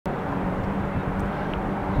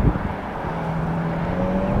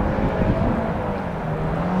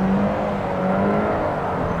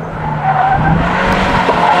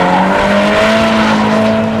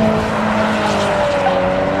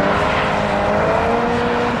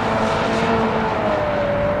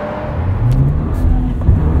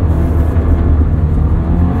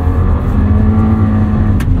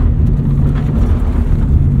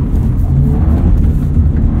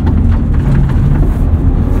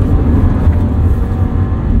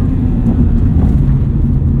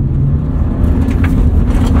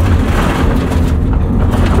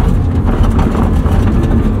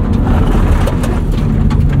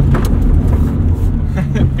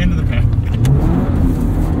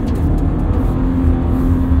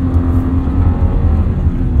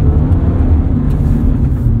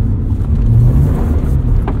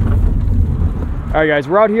All right, guys,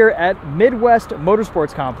 we're out here at Midwest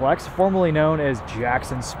Motorsports Complex, formerly known as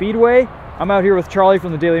Jackson Speedway. I'm out here with Charlie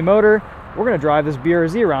from the Daily Motor. We're gonna drive this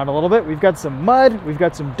BRZ around a little bit. We've got some mud, we've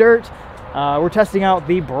got some dirt. We're testing out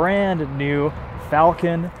the brand new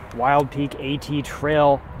Falken Wildpeak AT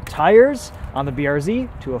Trail tires on the BRZ,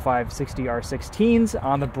 205 60 R16s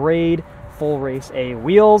on the Braid Fullrace A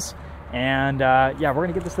wheels. And yeah, we're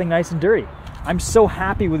gonna get this thing nice and dirty. I'm so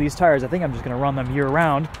happy with these tires. I think I'm just gonna run them year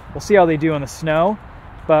round. We'll see how they do in the snow.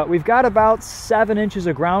 But we've got about 7 inches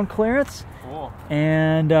of ground clearance. Cool.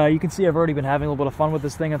 And you can see I've already been having a little bit of fun with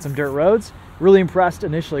this thing on some dirt roads. Really impressed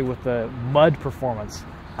initially with the mud performance.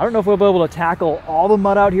 I don't know if we'll be able to tackle all the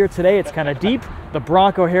mud out here today. It's kind of deep. The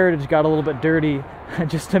Bronco Heritage got a little bit dirty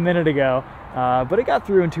just a minute ago, but it got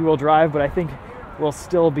through in two-wheel drive, but I think we'll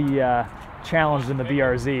still be challenged in the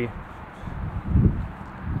BRZ.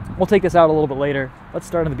 We'll take this out a little bit later. Let's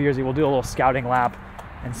start in the BRZ. We'll do a little scouting lap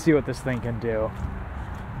and see what this thing can do.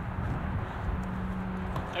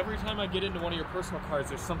 Every time I get into one of your personal cars,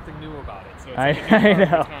 there's something new about it. So it's I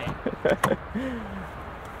know.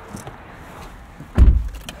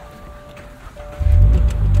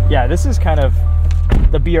 Yeah, this is kind of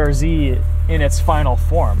the BRZ in its final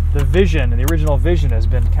form. The vision, the original vision, has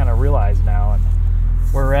been kind of realized now, and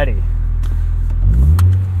we're ready.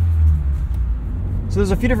 So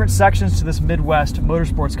there's a few different sections to this Midwest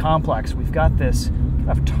Motorsports Complex. We've got this kind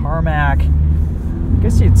of tarmac, I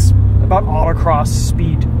guess it's about autocross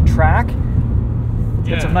speed track.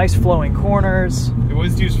 Yeah. Got some nice flowing corners. It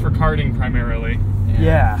was used for karting primarily.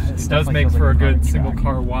 Yeah, it does make for a good single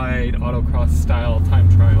car wide autocross style time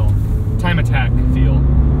trial, time attack feel.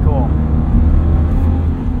 Cool.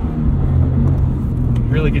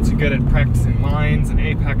 Really gets you good at practicing lines and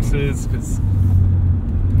apexes because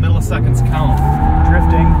milliseconds count.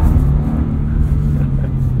 Drifting.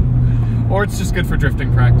 Or it's just good for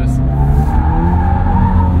drifting practice.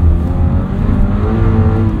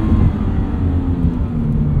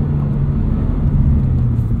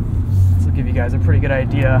 This will give you guys a pretty good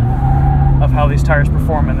idea of how these tires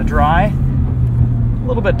perform in the dry. A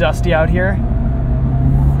little bit dusty out here.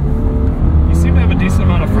 You seem to have a decent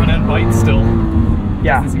amount of front end bite still.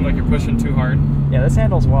 Yeah. Doesn't seem like you're pushing too hard. Yeah, this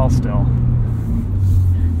handles well still.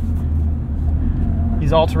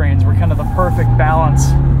 These all-terrains were kind of the perfect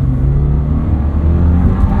balance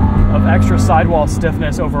of extra sidewall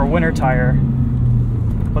stiffness over a winter tire,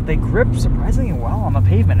 but they grip surprisingly well on the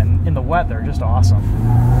pavement, and in the wet they're just awesome.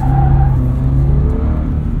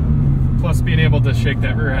 Plus being able to shake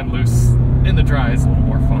that rear end loose in the dry is a little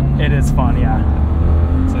more fun. It is fun, yeah.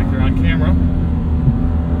 Looks like you're on camera.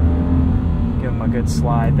 Give them a good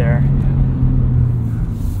slide there.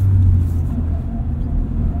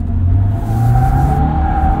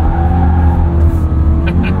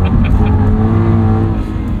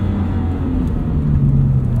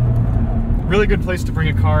 Really good place to bring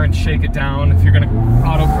a car and shake it down. If you're going to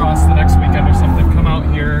autocross the next weekend or something, come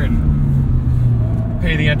out here and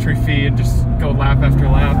pay the entry fee and just go lap after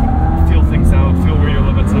lap, feel things out, feel where your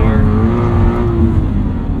limits are.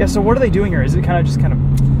 Yeah, so what are they doing here? Is it kind of just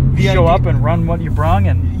show up and run what you brung?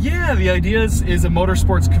 And yeah, the idea is a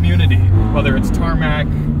motorsports community, whether it's tarmac,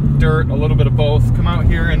 dirt, a little bit of both. Come out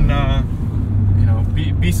here and you know,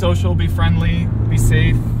 be social, be friendly, be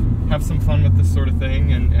safe, have some fun with this sort of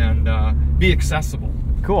thing, and be accessible.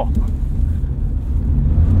 Cool.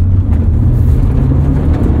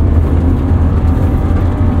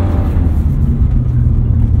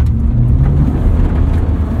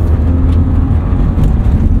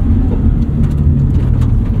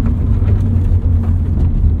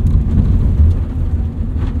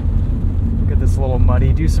 Look at this little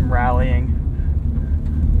muddy, do some rallying.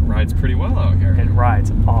 Rides pretty well out here. It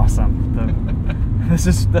rides awesome.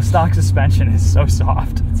 The stock suspension is so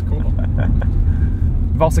soft. It's cool.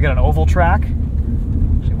 We've also got an oval track.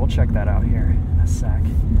 Actually, we'll check that out here in a sec.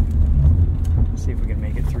 See if we can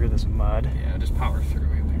make it through this mud. Yeah, just power through.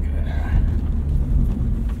 It'll be good.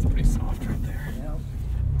 It's pretty soft right there. Yep.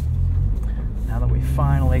 Now that we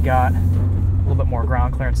finally got a little bit more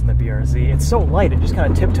ground clearance in the BRZ, it's so light it just kind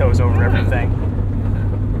of tiptoes over everything.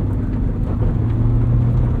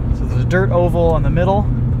 So there's a dirt oval in the middle.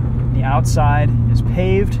 The outside is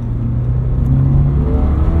paved.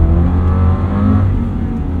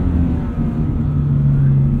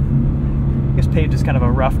 I guess paved is kind of a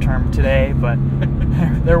rough term today, but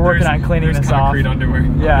they're working on cleaning this off. There's concrete underwear.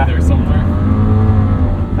 Yeah. Under there somewhere.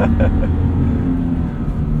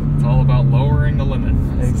 It's all about lowering the limit.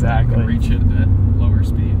 Exactly. So you can reach it at lower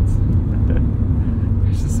speeds.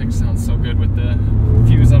 This thing sounds so good with the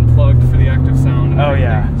fuse unplugged for the active sound. Oh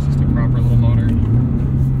yeah. It's just a proper little motor.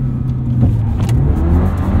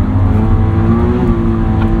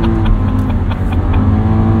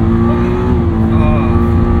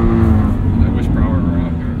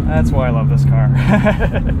 That's why I love this car.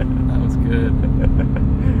 That was good.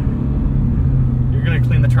 You're gonna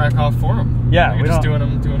clean the track off for him. Yeah, you're just doing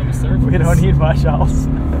them a service. We don't need much else.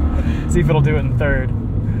 See if it'll do it in third.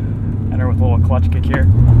 Enter with a little clutch kick here.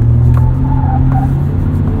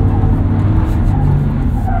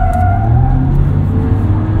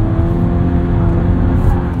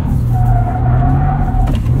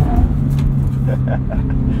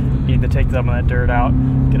 Need to take some of that dirt out,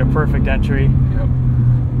 get a perfect entry. Yep.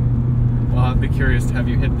 Well, I'd be curious to have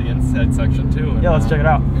you hit the inside section too. Yeah, let's check it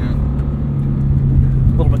out. Yeah.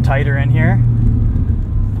 A little bit tighter in here.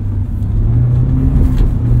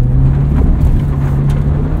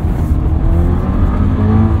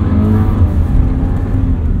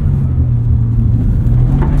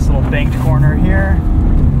 Nice little banked corner here.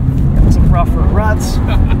 Got some rougher ruts.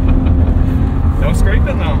 No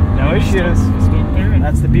scraping though. No issues. Still clearing.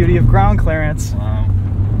 That's the beauty of ground clearance. Wow.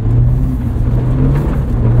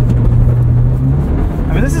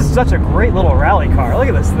 I mean, this is such a great little rally car. Look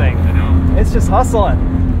at this thing. I know. It's just hustling.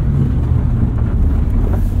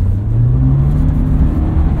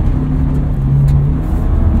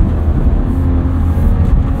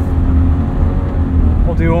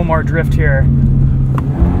 We'll do one more drift here.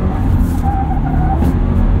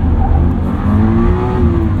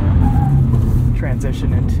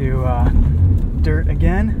 Transition into dirt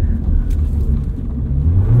again.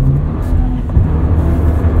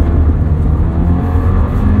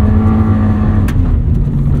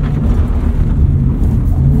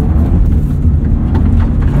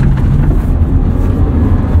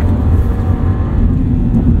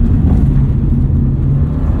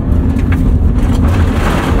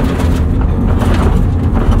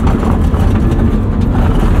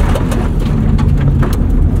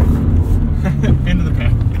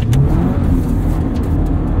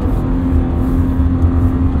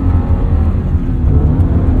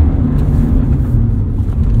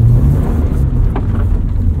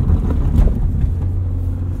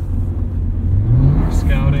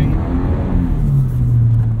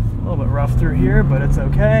 Through here, but it's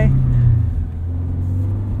okay.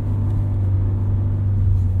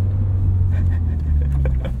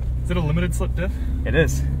 Is it a limited slip diff? It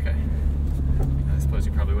is. Okay. I suppose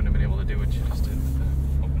you probably wouldn't have been able to do what you just did with the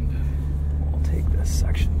open diff. We'll take this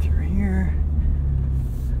section through here.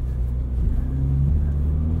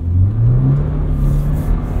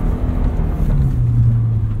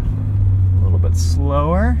 A little bit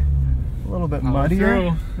slower, a little bit muddier.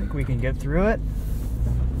 I think we can get through it.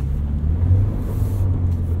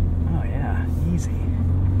 Easy.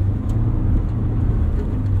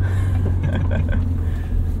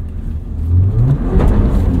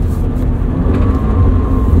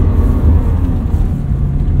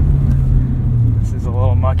 This is a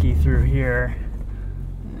little mucky through here.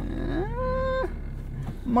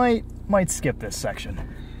 Might skip this section.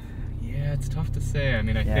 Yeah, it's tough to say. I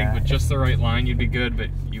mean, I think with just the right line you'd be good, but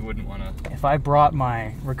you wouldn't want to. If I brought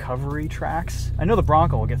my recovery tracks, I know the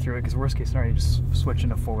Bronco will get through it because worst case scenario you just switch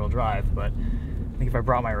into four-wheel drive, but I think if I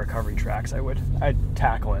brought my recovery tracks I'd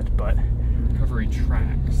tackle it. But recovery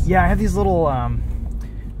tracks? Yeah, I have these little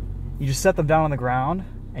you just set them down on the ground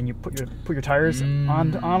and you put your tires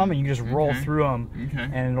on them and you just roll through them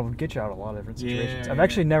and it'll get you out of a lot of different situations. I've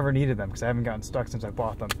actually never needed them because I haven't gotten stuck since I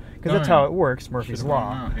bought them because that's how it works, Murphy's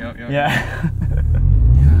Law. Yeah,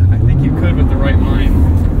 I think you could with the right line.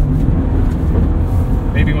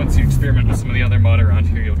 Maybe once you experiment with some of the other mud around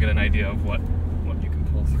here, you'll get an idea of what you can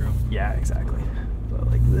pull through. Yeah, exactly. But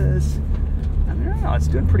like this, I don't know, it's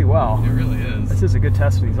doing pretty well. It really is. This is a good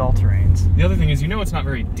test for these all-terrains. The other thing is, it's not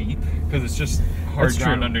very deep because it's just hard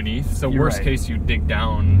ground underneath. So worst case, you dig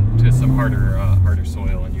down to some harder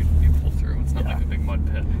soil and you pull through. It's not like a big mud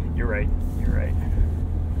pit. You're right. You're right.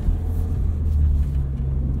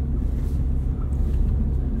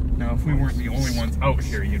 Now, if we weren't the only ones out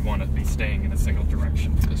here, you'd want to be staying in a single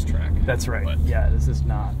direction for this track. That's right. But yeah, this is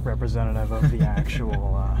not representative of the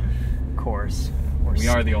actual course. We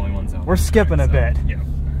are the only ones out. We're skipping a bit. Yeah.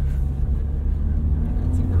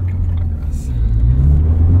 It's a work in progress.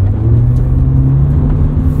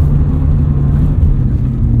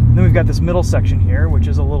 Then we've got this middle section here, which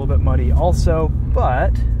is a little bit muddy also,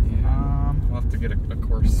 but we'll have to get a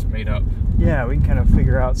course made up. Yeah, we can kind of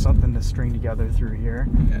figure out something to string together through here.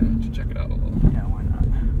 Yeah, to check it out a little. Yeah, why not?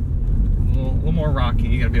 A little more rocky.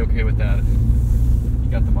 You gotta be okay with that. You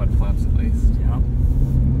got the mud flaps at least. Yeah.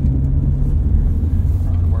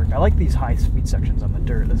 I like these high speed sections on the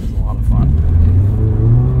dirt. This is a lot of fun.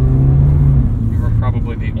 You are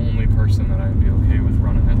probably the only person that I would be okay with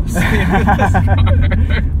running at the speed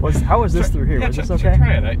of this car. How was this through here? Was this okay?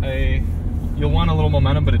 Try it. you'll want a little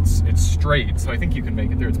momentum, but it's straight, so I think you can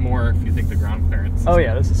make it there. It's more if you think the ground clearance. Oh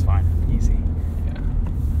yeah, this is fine, easy. Yeah.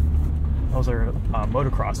 Those are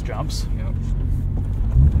motocross jumps. Yep.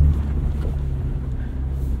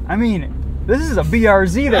 I mean, this is a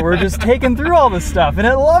BRZ that we're just taking through all this stuff, and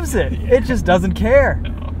it loves it. Yeah. It just doesn't care.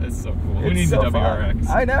 No, it's so cool. Who It's needs so a WRX?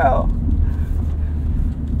 fun. I know.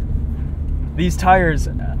 These tires,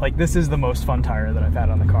 like this is the most fun tire that I've had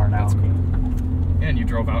on the car now. That's cool. And you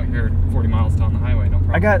drove out here 40 miles down the highway, no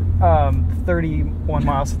problem. I got 31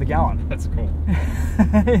 miles to the gallon. That's cool.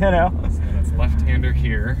 You know? So that's left-hander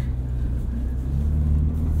here.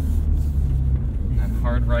 And then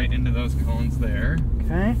hard right into those cones there.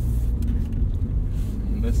 Okay.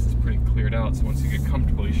 And this is pretty cleared out, so once you get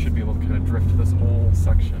comfortable, you should be able to kind of drift this whole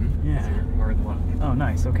section. Yeah. Hard left. Oh,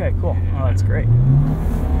 nice. Okay, cool. Oh, that's great.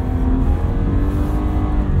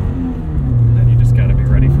 Then you just got to be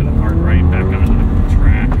ready for the hard right back onto the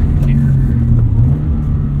track here.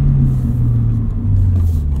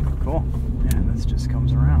 Cool. Yeah, this just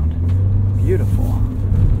comes around. Beautiful.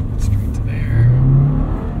 Straight to there.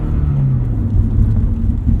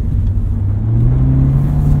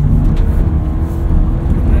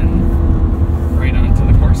 And then right onto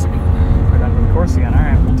the course again. Right onto the course again. All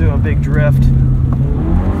right, we'll do a big drift.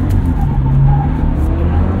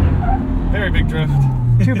 Very big drift.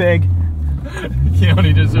 Too big.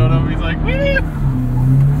 Keone just showed up. He's like, wee!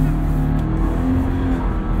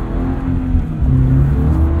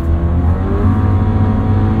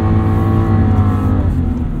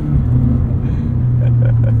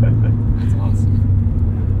 That's awesome.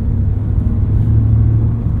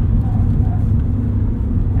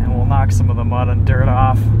 And we'll knock some of the mud and dirt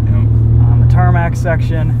off Yep. on the tarmac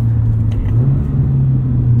section.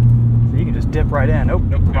 So you can just dip right in. Oh,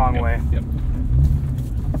 Nope. wrong way. Yep.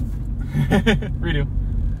 Redo.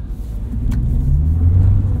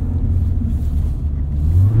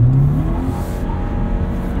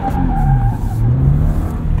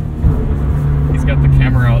 He's got the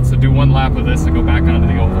camera out, so do one lap of this and go back onto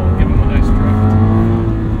the oval and give him a nice drift.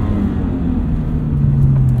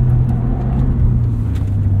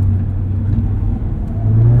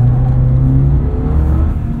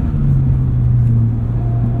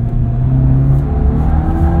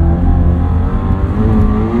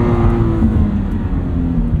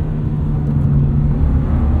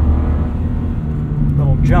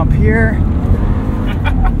 Jump here.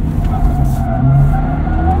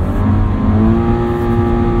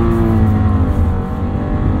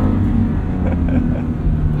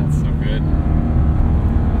 That's so good.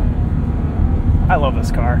 I love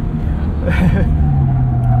this car.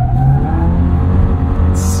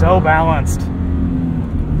 It's so balanced.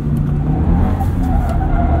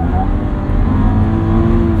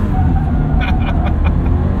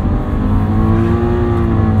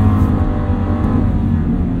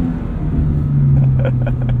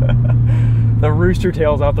 The rooster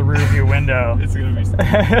tails out the rear view window. It's gonna be.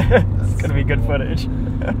 It's gonna be good footage.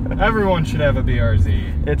 Everyone should have a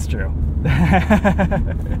BRZ. It's true.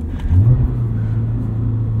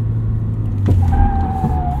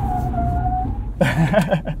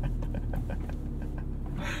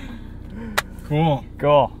 Cool.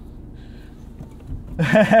 Cool.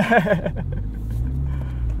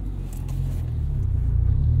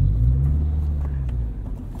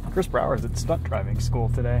 Chris Brower's at stunt driving school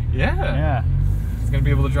today. Yeah. Yeah. He's gonna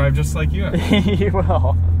be able to drive just like you. He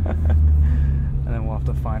will. And then we'll have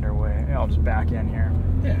to find our way. I'll just back in here.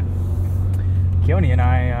 Yeah. Keone and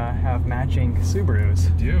I have matching Subarus.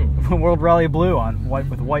 Do. World Rally Blue on white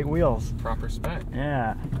with white wheels. Proper spec.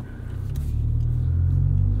 Yeah.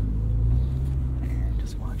 And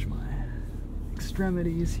just watch my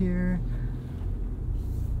extremities here.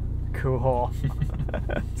 Cool.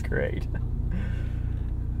 It's great.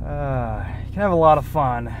 You can have a lot of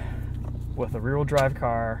fun with a rear-wheel drive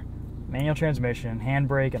car, manual transmission,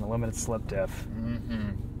 handbrake, and a limited slip diff.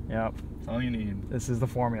 Mm-hmm. Yep. That's all you need. This is the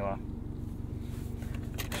formula.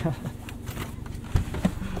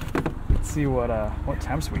 Let's see what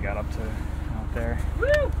temps we got up to out there.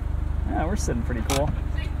 Woo! Yeah, we're sitting pretty cool.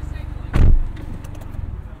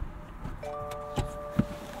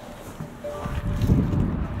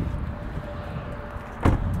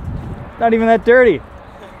 Not even that dirty.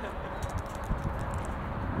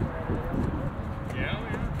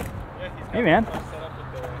 Hey man.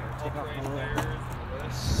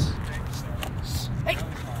 Hey.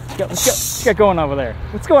 What's got going over there?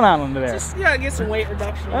 What's going on under there? Just, yeah, get some weight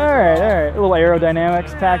reduction. All right. A little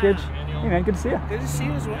aerodynamics package. Hey man, good to see you. Good to see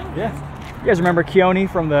you as well. Yeah. You guys remember Keone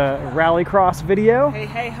from the Rallycross video? Hey,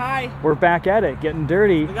 hi. We're back at it, getting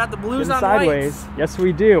dirty. We got the blues getting on sideways. whites. Yes,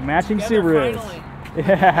 we do. Matching Together Subarus. finally.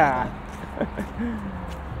 Yeah.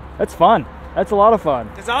 That's fun. That's a lot of fun.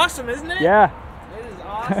 It's awesome, isn't it? Yeah. It is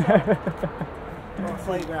awesome. On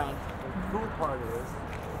playground. The cool part is,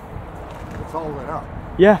 it's all lit up.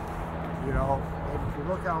 Yeah. You know, and if you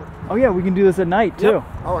look out. Oh yeah, we can do this at night too. Yep.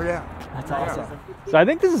 Oh yeah. That's awesome. So I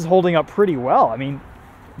think this is holding up pretty well. I mean,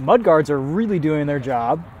 mud guards are really doing their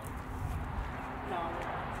job.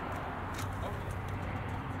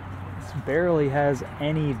 This barely has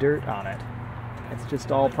any dirt on it. It's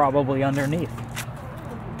just all probably underneath.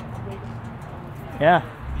 Yeah.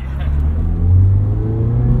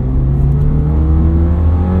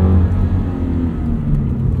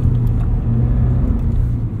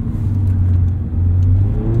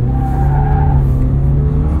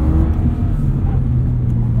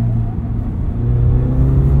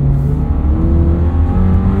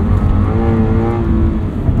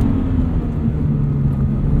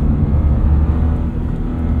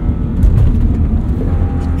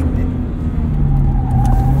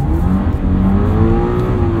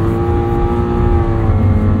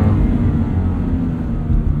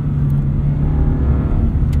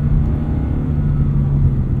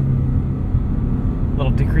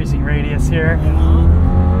 Decreasing radius here.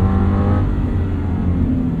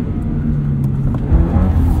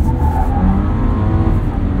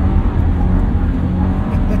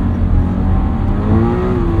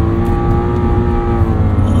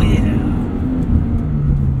 Oh yeah.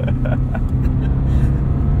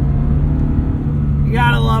 You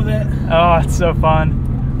gotta love it. Oh, it's so fun.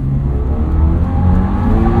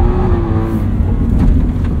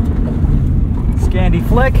 Scandy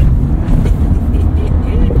flick.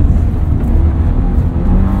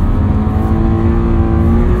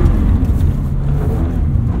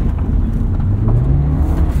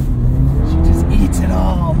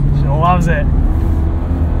 Loves it.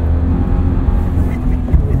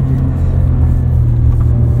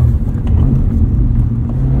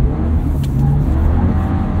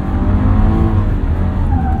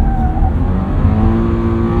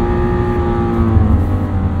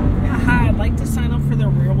 Yeah, hi, I'd like to sign up for the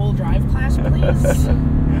rear-wheel drive class, please.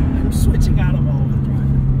 I'm switching out of all-wheel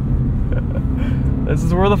drive. This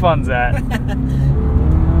is where the fun's at.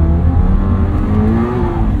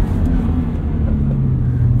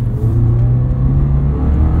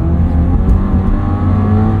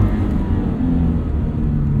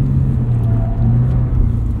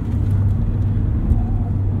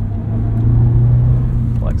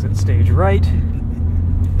 Stage right.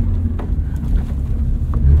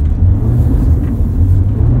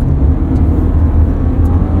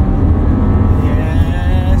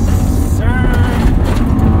 Yes, sir.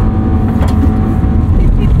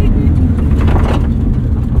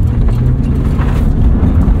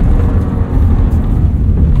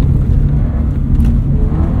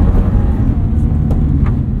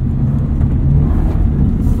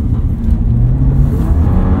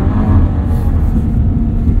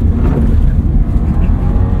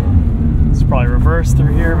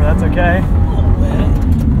 Through here, but that's okay. A little bit.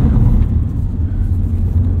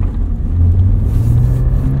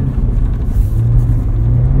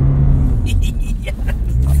 Yes.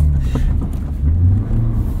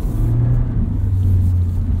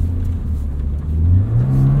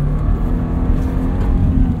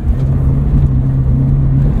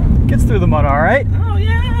 Gets through the mud all right. Oh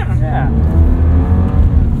yeah. Yeah.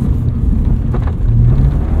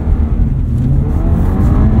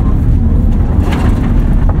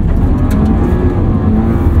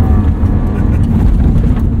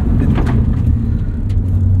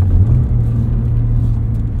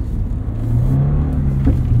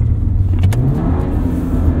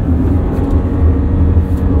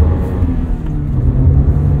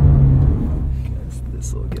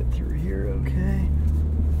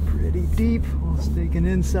 Deep, we'll stake an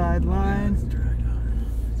inside line.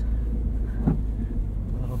 A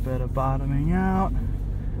little bit of bottoming out.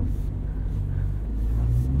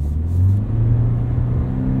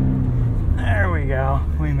 There we go.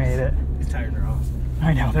 We made it. These tires are awesome.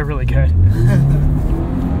 I know, they're really good.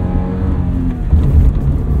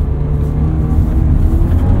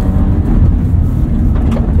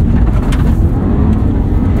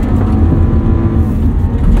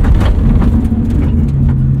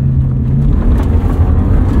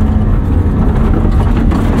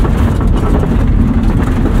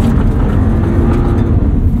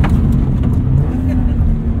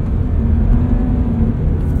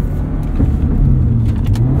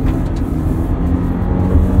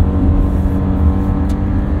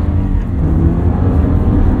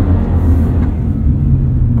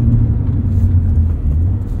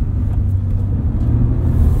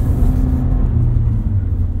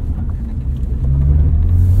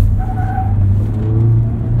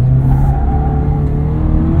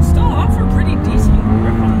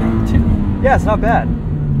 Yeah, it's not bad.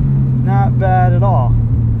 Not bad at all.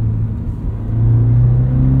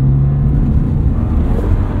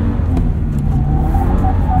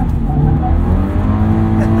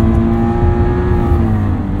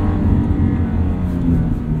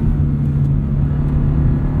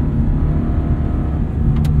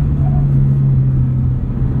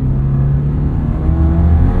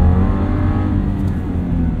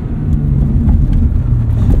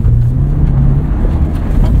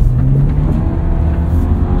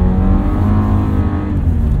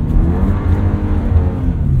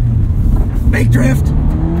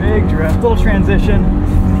 Little transition.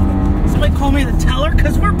 Somebody call me the teller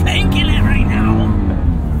because we're banking it right now.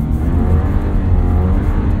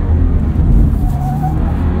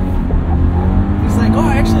 He's like, oh,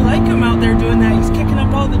 I actually like him out there doing that. He's kicking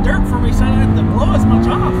up all the dirt for me so I don't have to blow as much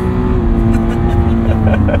off.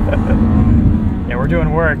 Yeah, we're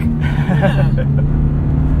doing work. Yeah.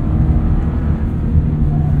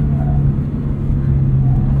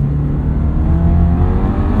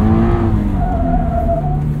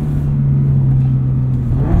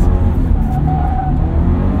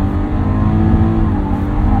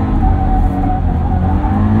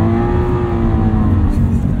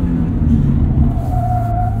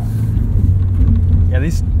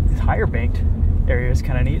 Higher banked area is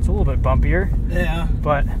kind of neat. It's a little bit bumpier. Yeah.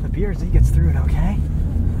 But the BRZ gets through it okay.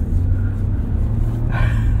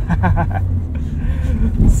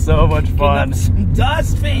 So much fun. Some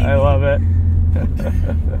dust, baby. I love it.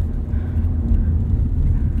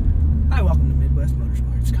 Hi, welcome to Midwest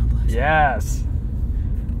Motorsports Complex. Yes.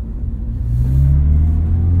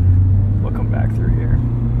 We'll come back through here.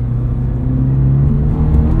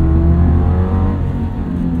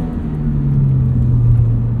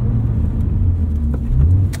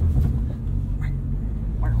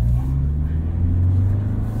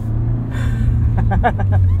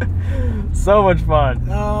 So much fun.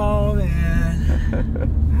 Oh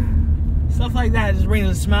man. Stuff like that just brings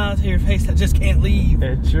a smile to your face that just can't leave.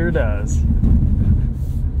 It sure does.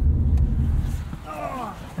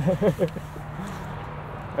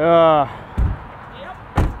 Yep.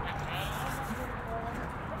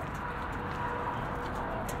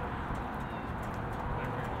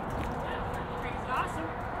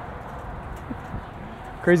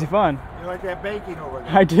 Crazy fun. You like that baking over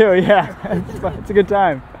there? I do, yeah. It's fun. It's a good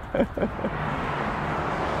time.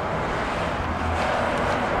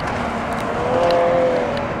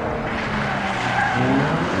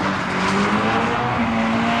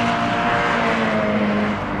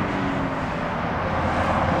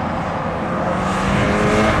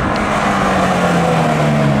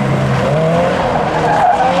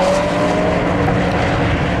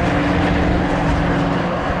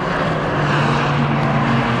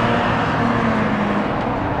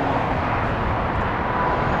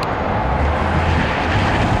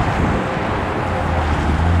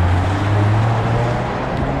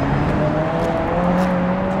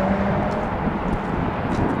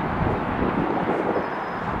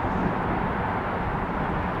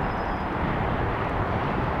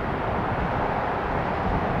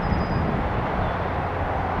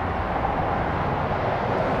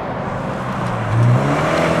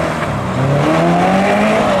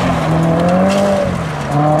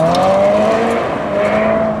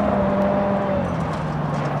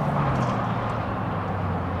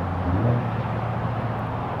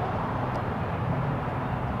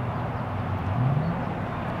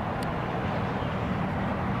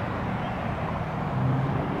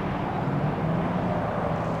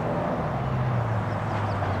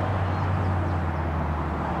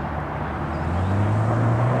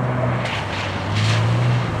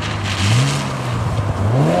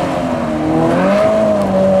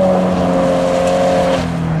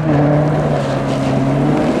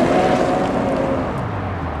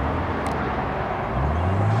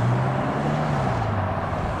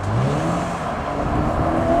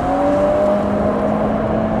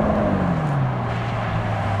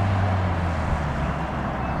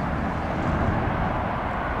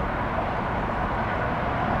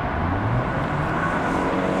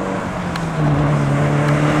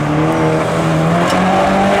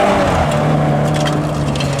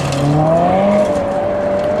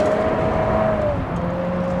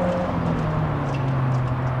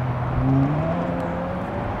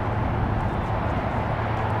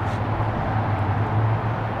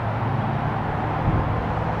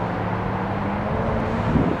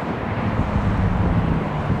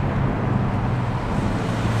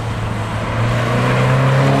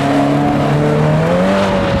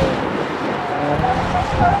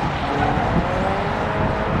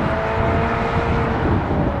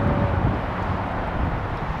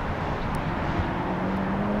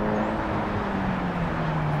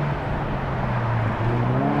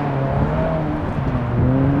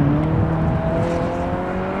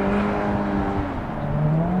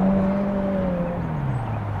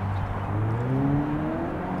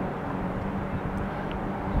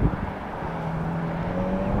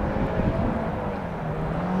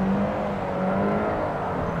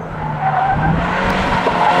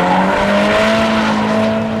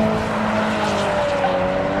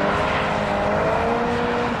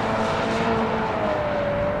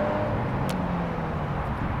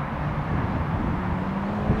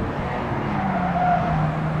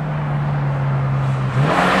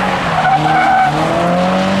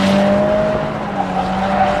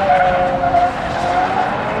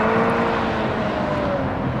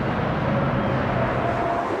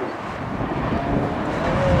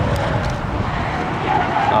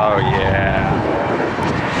 Oh yeah.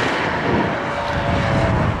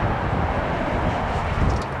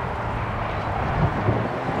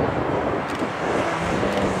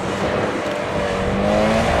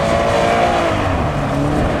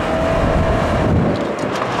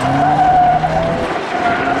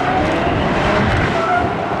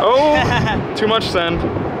 Oh, too much send.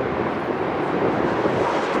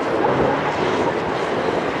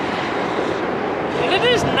 It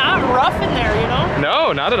is not rough in there, you know?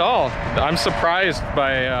 No, not at all. I'm surprised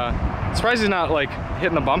by, surprised he's not like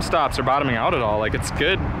hitting the bump stops or bottoming out at all. Like it's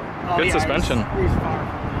good, good yeah, suspension. He's far.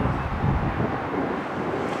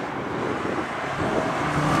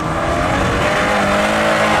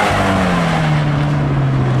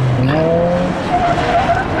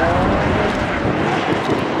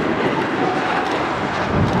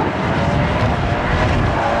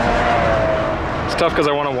 It's tough because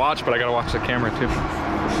I want to watch, but I gotta watch the camera too.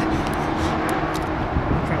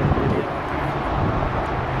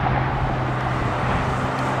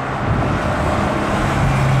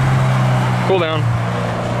 Cool down.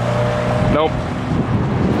 Nope.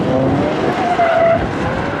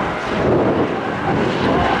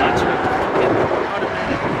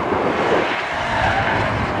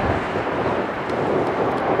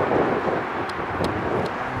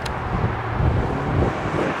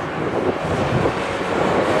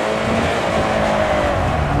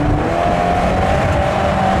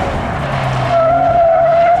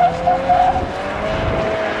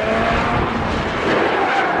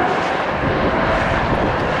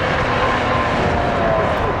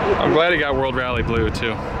 I'm glad he got World Rally Blue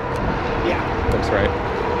too. Yeah. Looks right.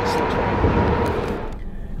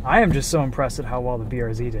 I am just so impressed at how well the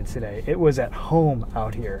BRZ did today. It was at home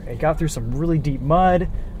out here. It got through some really deep mud.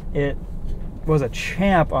 It was a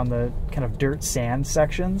champ on the kind of dirt sand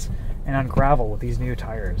sections, and on gravel with these new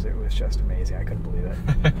tires. It was just amazing. I couldn't believe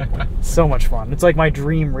it. So much fun. It's like my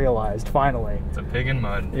dream realized, finally. It's a pig in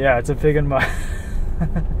mud. Yeah, it's a pig in mud.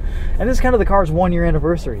 And this is kind of the car's 1 year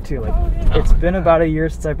anniversary too. Like it's been about a year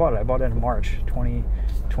since I bought it. I bought it in March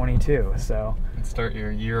 2022. So Let's start your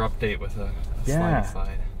year update with a Yeah.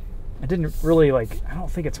 slide. I didn't really I don't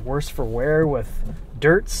think it's worse for wear with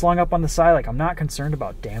dirt slung up on the side. Like I'm not concerned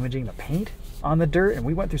about damaging the paint on the dirt, and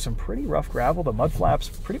we went through some pretty rough gravel. The mud flaps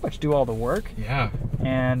pretty much do all the work. Yeah.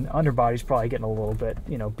 And underbody's probably getting a little bit,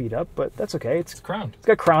 beat up, but that's okay. It's Krown. It's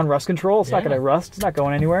got Krown rust control. It's not going to rust. It's not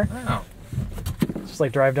going anywhere. Wow. It's just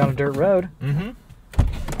like drive down a dirt road.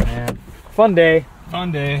 Mm-hmm. And fun day.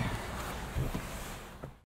 Fun day.